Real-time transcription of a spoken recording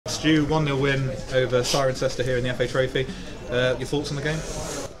Stu, 1-0 win over Cirencester here in the FA Trophy. Your thoughts on the game?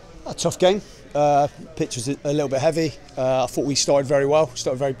 A tough game. Pitch was a little bit heavy. I thought we started very well,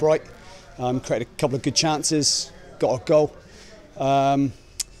 started very bright. Created a couple of good chances, got a goal.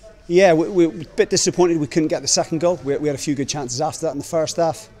 Yeah, we were a bit disappointed we couldn't get the second goal. We had a few good chances after that in the first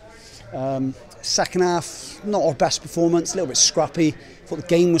half. Second half, not our best performance, a little bit scrappy. Thought the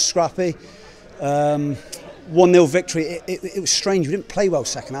game was scrappy. 1-0 victory, it was strange. We didn't play well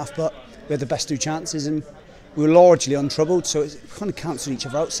second half, but we had the best two chances and we were largely untroubled, so it kind of cancelled each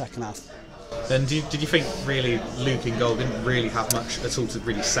other out second half. Then did you think really Luke in goal didn't really have much at all to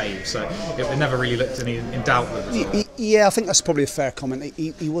really save, so it never really looked any in doubt with it? Yeah, I think that's probably a fair comment.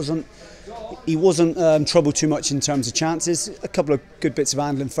 He wasn't troubled too much in terms of chances. A couple of good bits of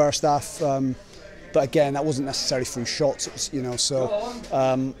handling first half, but again, that wasn't necessarily through shots. It was, you know,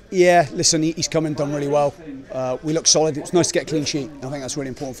 so yeah. Listen, he's come and done really well. We look solid. It was nice to get a clean sheet. I think that's really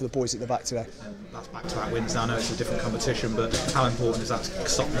important for the boys at the back today. That's back-to-back wins now. I know it's a different competition, but how important is that to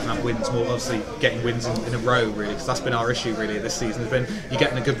stop picking up wins more? Obviously, getting wins in a row, really, because that's been our issue really this season. Has been you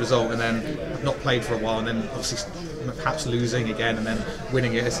getting a good result and then not played for a while, and then obviously perhaps losing again and then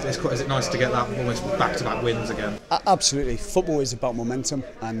winning it. Is it nice to get that almost back-to-back wins again? Absolutely. Football is about momentum,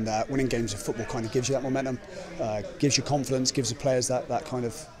 and winning games of football kind of gives you that momentum, gives you confidence, gives the players that kind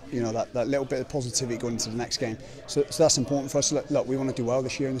of, you know, that little bit of positivity going into the next game. So that's important for us. Look, we want to do well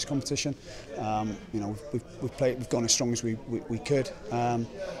this year in this competition. You know, we've gone as strong as we could.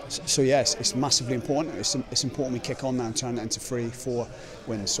 So yes, it's massively important. It's important we kick on now and turn it into 3-4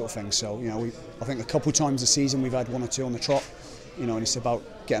 wins sort of thing. So you know, I think a couple of times this season we've had 1 or 2 on the trot. You know, and it's about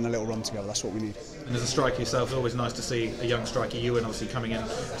getting a little run together. That's what we need. And as a striker yourself, it's always nice to see a young striker, you, and obviously coming in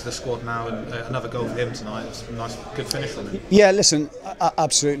to the squad now, and another goal for him tonight. It's a nice, good finish from him. Yeah, listen,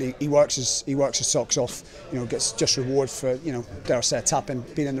 absolutely. He works his socks off. You know, gets just reward for, you know, dare I say, a tap in,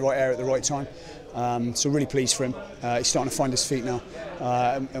 being in the right area at the right time. So really pleased for him. He's starting to find his feet now,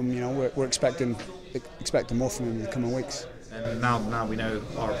 and you know, we're expecting more from him in the coming weeks. And now we know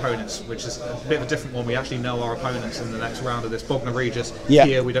our opponents, which is a bit of a different one. We actually know our opponents in the next round of this. Bognor Regis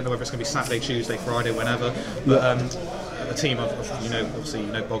here. We don't know whether it's going to be Saturday, Tuesday, Friday, whenever. But the team, you know, obviously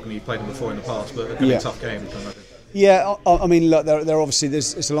you know Bognor, you've played them before in the past, but it's going to be a tough game. Yeah, I mean, look, they're obviously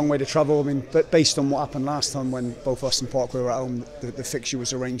it's a long way to travel. I mean, but based on what happened last time when both us and Parkway were at home, the fixture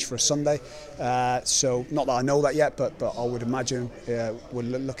was arranged for a Sunday. So not that I know that yet, but I would imagine we're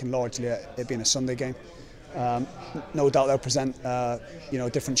looking largely at it being a Sunday game. No doubt they'll present you know, a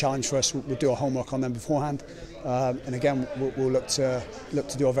different challenge for us. We'll do our homework on them beforehand, and again we'll look to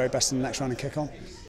do our very best in the next round and kick on.